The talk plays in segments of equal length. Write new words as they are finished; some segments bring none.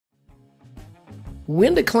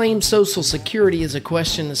When to claim Social Security is a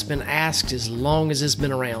question that's been asked as long as it's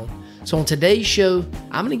been around. So on today's show,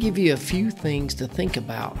 I'm going to give you a few things to think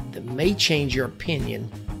about that may change your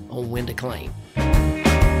opinion on when to claim.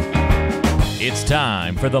 It's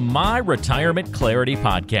time for the My Retirement Clarity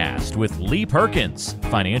Podcast with Lee Perkins,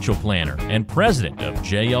 financial planner and president of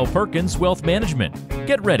J.L. Perkins Wealth Management.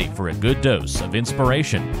 Get ready for a good dose of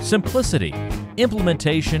inspiration, simplicity,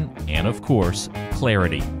 implementation, and of course,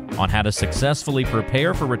 clarity on how to successfully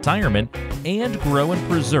prepare for retirement and grow and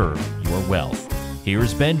preserve your wealth.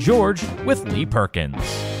 Here's Ben George with Lee Perkins.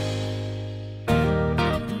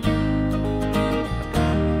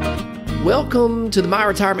 Welcome to the My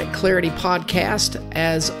Retirement Clarity Podcast.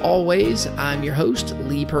 As always, I'm your host,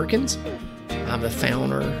 Lee Perkins. I'm the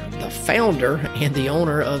founder and the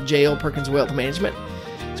owner of J.L. Perkins Wealth Management.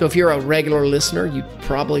 So if you're a regular listener, you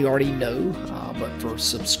probably already know, but for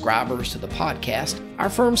subscribers to the podcast, our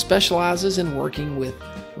firm specializes in working with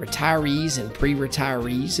retirees and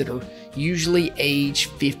pre-retirees that are usually age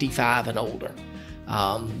 55 and older.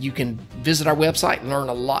 You can visit our website and learn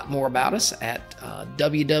a lot more about us at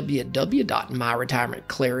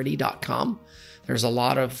www.myretirementclarity.com. There's a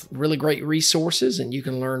lot of really great resources, and you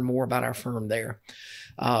can learn more about our firm there.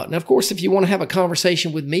 Now, of course, if you want to have a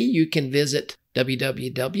conversation with me, you can visit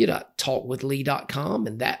www.talkwithlee.com,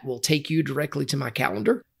 and that will take you directly to my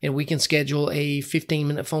calendar, and we can schedule a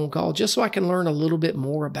 15-minute phone call just so I can learn a little bit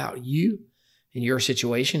more about you and your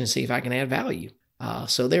situation and see if I can add value.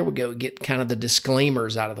 So there we go, get kind of the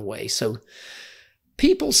disclaimers out of the way. So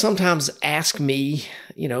people sometimes ask me,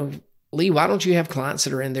 Lee, why don't you have clients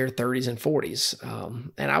that are in their 30s and 40s?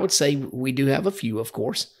 And I would say we do have a few, of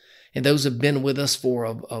course, and those have been with us for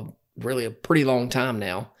a pretty long time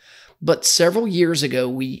now. But several years ago,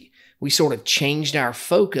 we sort of changed our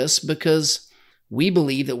focus because we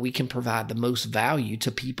believe that we can provide the most value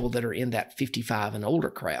to people that are in that 55 and older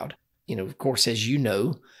crowd. Of course, as you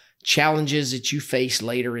know, challenges that you face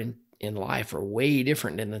later in life are way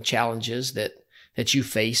different than the challenges that you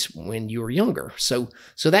face when you were younger. So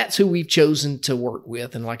that's who we've chosen to work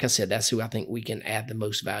with. And like I said, that's who I think we can add the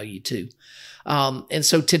most value to. And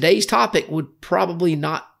so today's topic would probably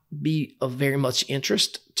not be of very much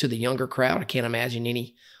interest to the younger crowd. I can't imagine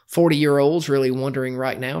any 40-year-olds really wondering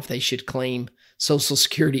right now if they should claim Social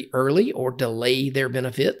Security early or delay their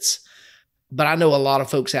benefits. But I know a lot of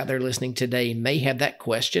folks out there listening today may have that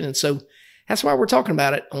question. And so that's why we're talking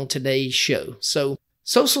about it on today's show. So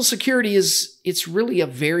Social Security it's really a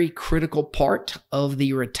very critical part of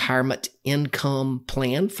the retirement income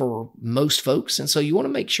plan for most folks. And so you want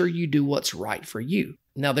to make sure you do what's right for you.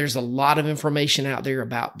 Now, there's a lot of information out there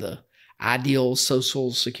about the ideal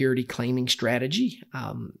Social Security claiming strategy.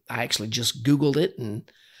 I actually just Googled it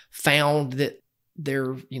and found that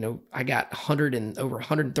I got over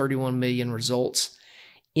 131 million results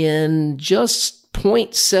in just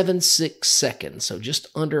 0.76 seconds. So just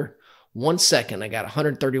under 1 second, I got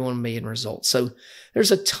 131 million results. So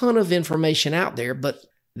there's a ton of information out there, but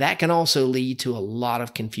that can also lead to a lot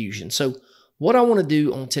of confusion. So what I want to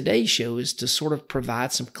do on today's show is to sort of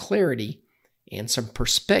provide some clarity and some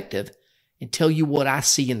perspective and tell you what I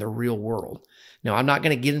see in the real world. Now, I'm not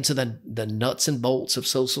going to get into the nuts and bolts of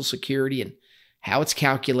Social Security and how it's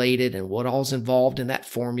calculated and what all's involved in that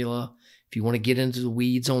formula. If you want to get into the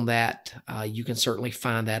weeds on that, you can certainly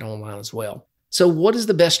find that online as well. So what is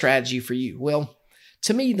the best strategy for you? Well,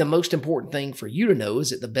 to me, the most important thing for you to know is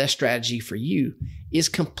that the best strategy for you is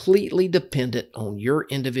completely dependent on your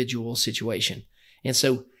individual situation. And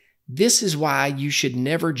so this is why you should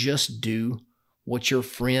never just do what your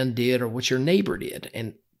friend did or what your neighbor did.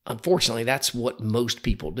 And unfortunately, that's what most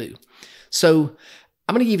people do. So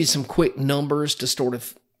I'm going to give you some quick numbers to sort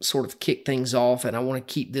of kick things off. And I want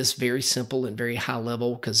to keep this very simple and very high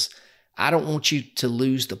level because I don't want you to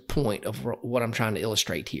lose the point of what I'm trying to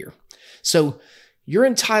illustrate here. So you're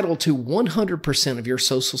entitled to 100% of your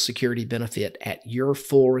Social Security benefit at your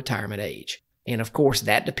full retirement age. And of course,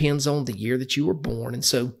 that depends on the year that you were born. And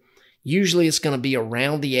so usually it's going to be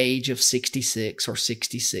around the age of 66 or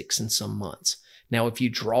 66 in some months. Now, if you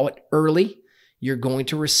draw it early, you're going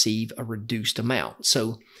to receive a reduced amount.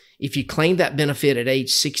 So if you claim that benefit at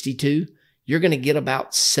age 62, you're going to get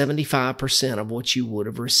about 75% of what you would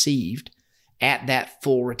have received at that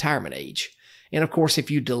full retirement age. And of course, if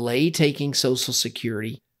you delay taking Social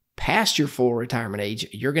Security past your full retirement age,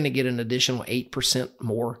 you're going to get an additional 8%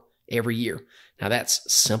 more every year. Now, that's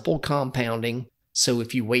simple compounding. So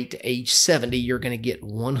if you wait to age 70, you're going to get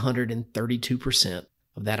 132%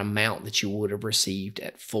 of that amount that you would have received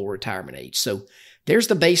at full retirement age. So there's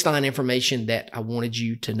the baseline information that I wanted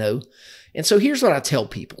you to know. And so here's what I tell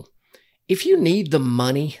people. If you need the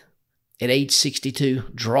money at age 62,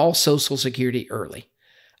 draw Social Security early.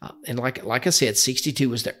 And like I said,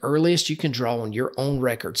 62 is the earliest you can draw on your own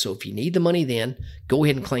record. So if you need the money then, go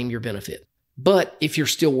ahead and claim your benefit. But if you're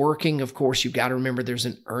still working, of course, you've got to remember there's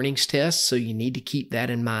an earnings test, so you need to keep that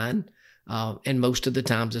in mind. And most of the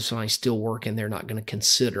times, if somebody's still working, they're not going to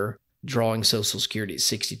consider drawing Social Security at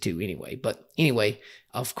 62 anyway. But anyway,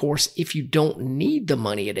 of course, if you don't need the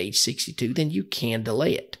money at age 62, then you can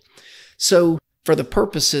delay it. So for the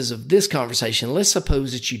purposes of this conversation, let's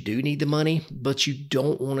suppose that you do need the money, but you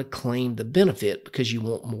don't want to claim the benefit because you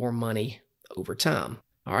want more money over time.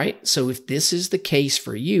 All right. So if this is the case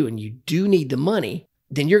for you and you do need the money,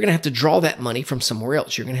 then you're going to have to draw that money from somewhere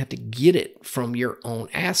else. You're going to have to get it from your own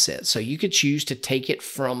assets. So you could choose to take it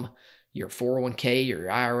from your 401k,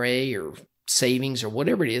 your IRA, or savings, or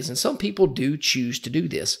whatever it is. And some people do choose to do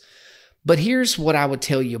this. But here's what I would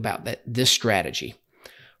tell you about this strategy.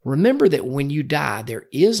 Remember that when you die, there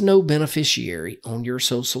is no beneficiary on your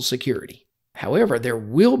Social Security. However, there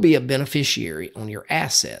will be a beneficiary on your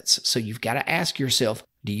assets. So you've got to ask yourself,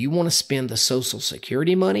 do you want to spend the Social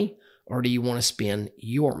Security money or do you want to spend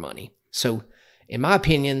your money? So in my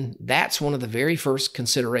opinion, that's one of the very first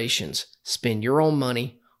considerations. Spend your own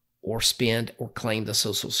money or spend or claim the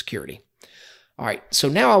Social Security. All right, so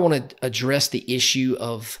now I want to address the issue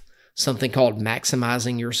of something called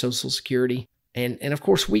maximizing your Social Security. And of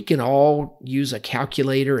course, we can all use a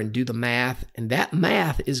calculator and do the math. And that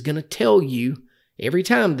math is going to tell you every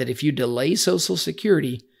time that if you delay Social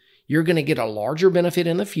Security, you're going to get a larger benefit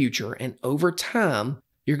in the future. And over time,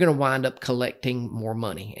 you're going to wind up collecting more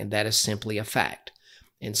money. And that is simply a fact.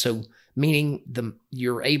 And so meaning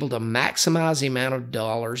you're able to maximize the amount of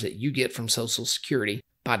dollars that you get from Social Security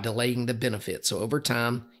by delaying the benefit. So over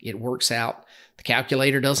time, it works out. The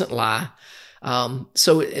calculator doesn't lie.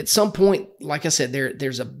 So at some point, like I said,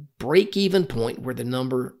 there's a break-even point where the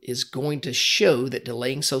number is going to show that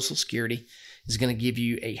delaying Social Security is going to give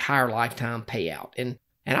you a higher lifetime payout. And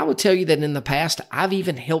I would tell you that in the past, I've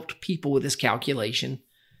even helped people with this calculation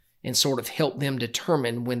and sort of helped them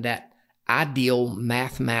determine when that ideal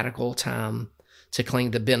mathematical time to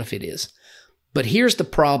claim the benefit is. But here's the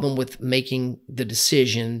problem with making the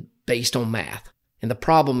decision based on math. And the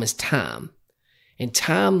problem is time. And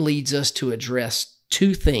time leads us to address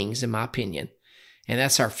two things, in my opinion, and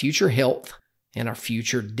that's our future health and our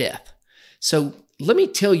future death. So let me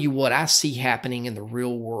tell you what I see happening in the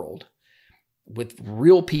real world with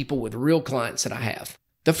real people, with real clients that I have.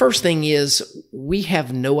 The first thing is we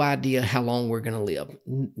have no idea how long we're going to live.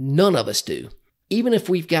 None of us do. Even if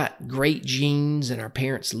we've got great genes and our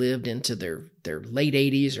parents lived into their late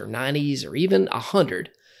 80s or 90s or even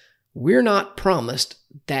 100, we're not promised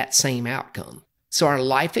that same outcome. So our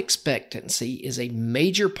life expectancy is a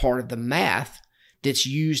major part of the math that's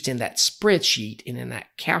used in that spreadsheet and in that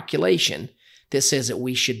calculation that says that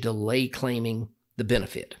we should delay claiming the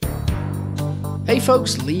benefit. Hey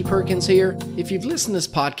folks, Lee Perkins here. If you've listened to this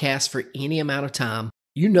podcast for any amount of time,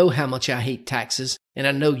 you know how much I hate taxes, and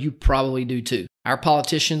I know you probably do too. Our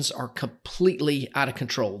politicians are completely out of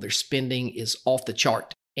control. Their spending is off the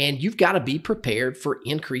chart, and you've got to be prepared for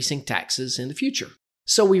increasing taxes in the future.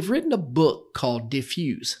 So we've written a book called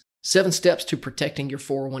Diffuse, 7 Steps to Protecting Your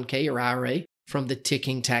 401k or IRA from the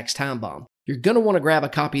Ticking Tax Time Bomb. You're going to want to grab a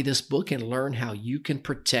copy of this book and learn how you can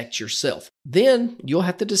protect yourself. Then you'll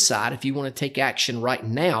have to decide if you want to take action right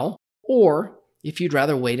now or if you'd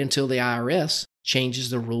rather wait until the IRS changes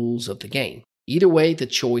the rules of the game. Either way, the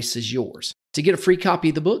choice is yours. To get a free copy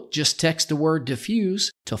of the book, just text the word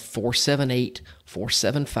Diffuse to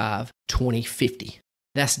 478-475-2050.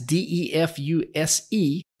 That's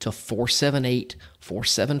DEFUSE to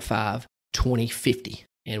 478-475-2050.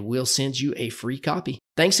 And we'll send you a free copy.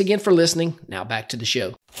 Thanks again for listening. Now back to the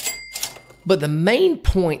show. But the main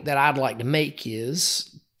point that I'd like to make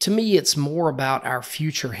is, to me, it's more about our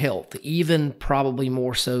future health, even probably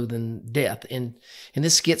more so than death. And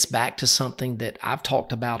this gets back to something that I've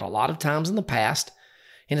talked about a lot of times in the past,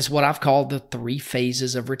 and it's what I've called the 3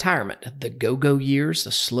 phases of retirement: the go-go years,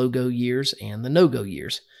 the slow-go years, and the no-go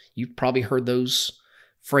years. You've probably heard those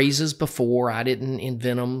phrases before. I didn't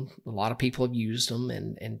invent them. A lot of people have used them,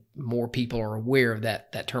 and more people are aware of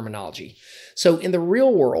that terminology. So in the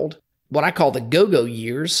real world, what I call the go-go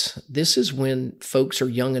years, this is when folks are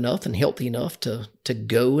young enough and healthy enough to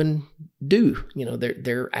go and do.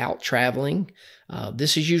 They're out traveling.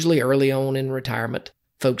 This is usually early on in retirement.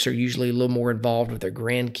 Folks are usually a little more involved with their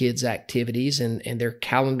grandkids' activities, and their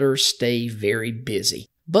calendars stay very busy.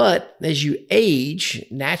 But as you age,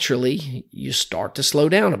 naturally, you start to slow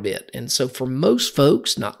down a bit. And so for most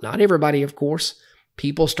folks, not everybody, of course,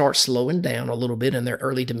 people start slowing down a little bit in their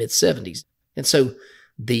early to mid-70s. And so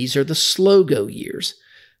These are the slow go years.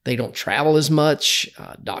 They don't travel as much.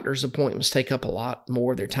 Doctor's appointments take up a lot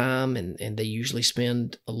more of their time, and they usually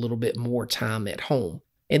spend a little bit more time at home.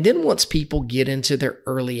 And then once people get into their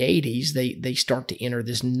early 80s, they start to enter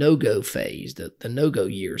this no-go phase, the no-go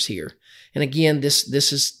years here. And again, this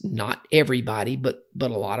is not everybody, but a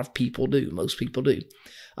lot of people do. Most people do.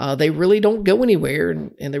 They really don't go anywhere,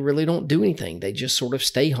 and they really don't do anything. They just sort of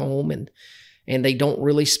stay home, and they don't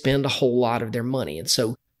really spend a whole lot of their money. And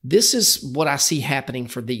so this is what I see happening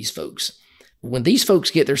for these folks. When these folks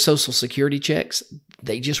get their Social Security checks,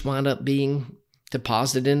 they just wind up being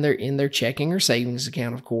deposited in their checking or savings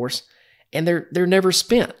account, of course, and they're never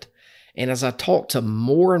spent. And as I talk to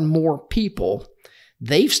more and more people,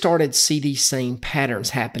 they've started to see these same patterns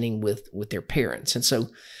happening with their parents. And so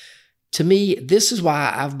to me, this is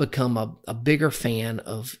why I've become a bigger fan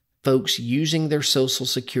of folks using their Social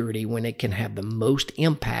Security when it can have the most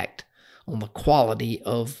impact on the quality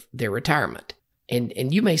of their retirement.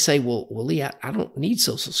 And you may say, well, Lee, I don't need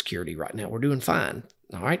Social Security right now. We're doing fine.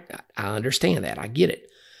 All right, I understand that. I get it.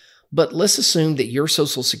 But let's assume that your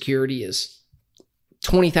Social Security is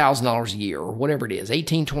 $20,000 a year or whatever it is,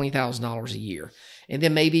 $18,000, $20,000 a year. And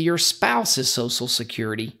then maybe your spouse's Social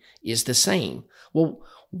Security is the same. Well,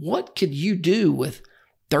 what could you do with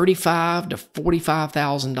 $35,000 to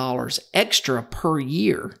 $45,000 extra per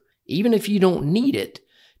year, even if you don't need it,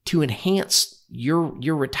 to enhance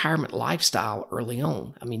your retirement lifestyle early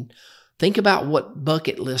on? I mean, think about what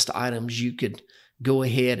bucket list items you could go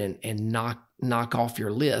ahead and knock off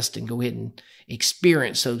your list and go ahead and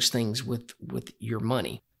experience those things with your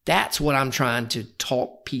money. That's what I'm trying to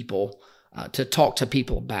talk to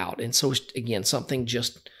people about. And so, again, something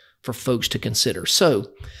just for folks to consider.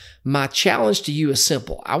 So my challenge to you is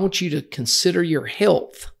simple. I want you to consider your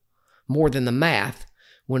health more than the math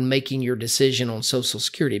when making your decision on Social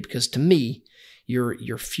Security, because to me,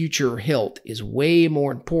 your future health is way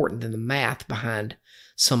more important than the math behind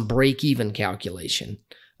some break-even calculation.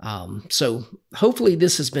 So hopefully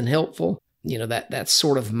this has been helpful. You know, that's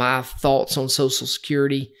sort of my thoughts on Social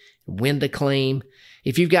Security, when to claim.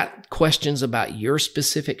 If you've got questions about your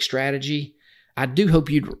specific strategy, I do hope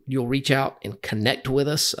you'll reach out and connect with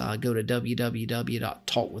us. Go to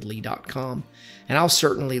www.talkwithlee.com, and I'll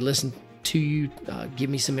certainly listen to you.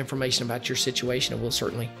 Give me some information about your situation, and we'll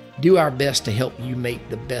certainly do our best to help you make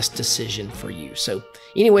the best decision for you. So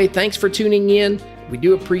anyway, thanks for tuning in. We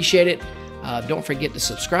do appreciate it. Don't forget to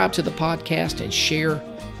subscribe to the podcast and share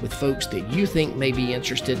with folks that you think may be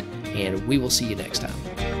interested, and we will see you next time.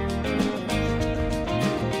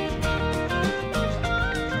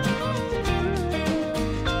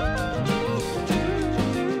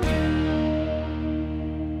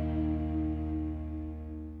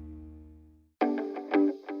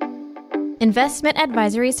 Investment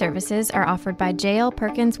advisory services are offered by J.L.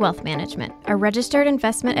 Perkins Wealth Management, a registered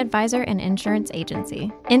investment advisor and insurance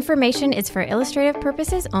agency. Information is for illustrative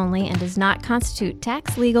purposes only and does not constitute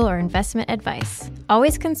tax, legal, or investment advice.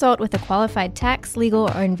 Always consult with a qualified tax, legal,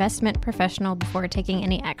 or investment professional before taking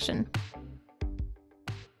any action.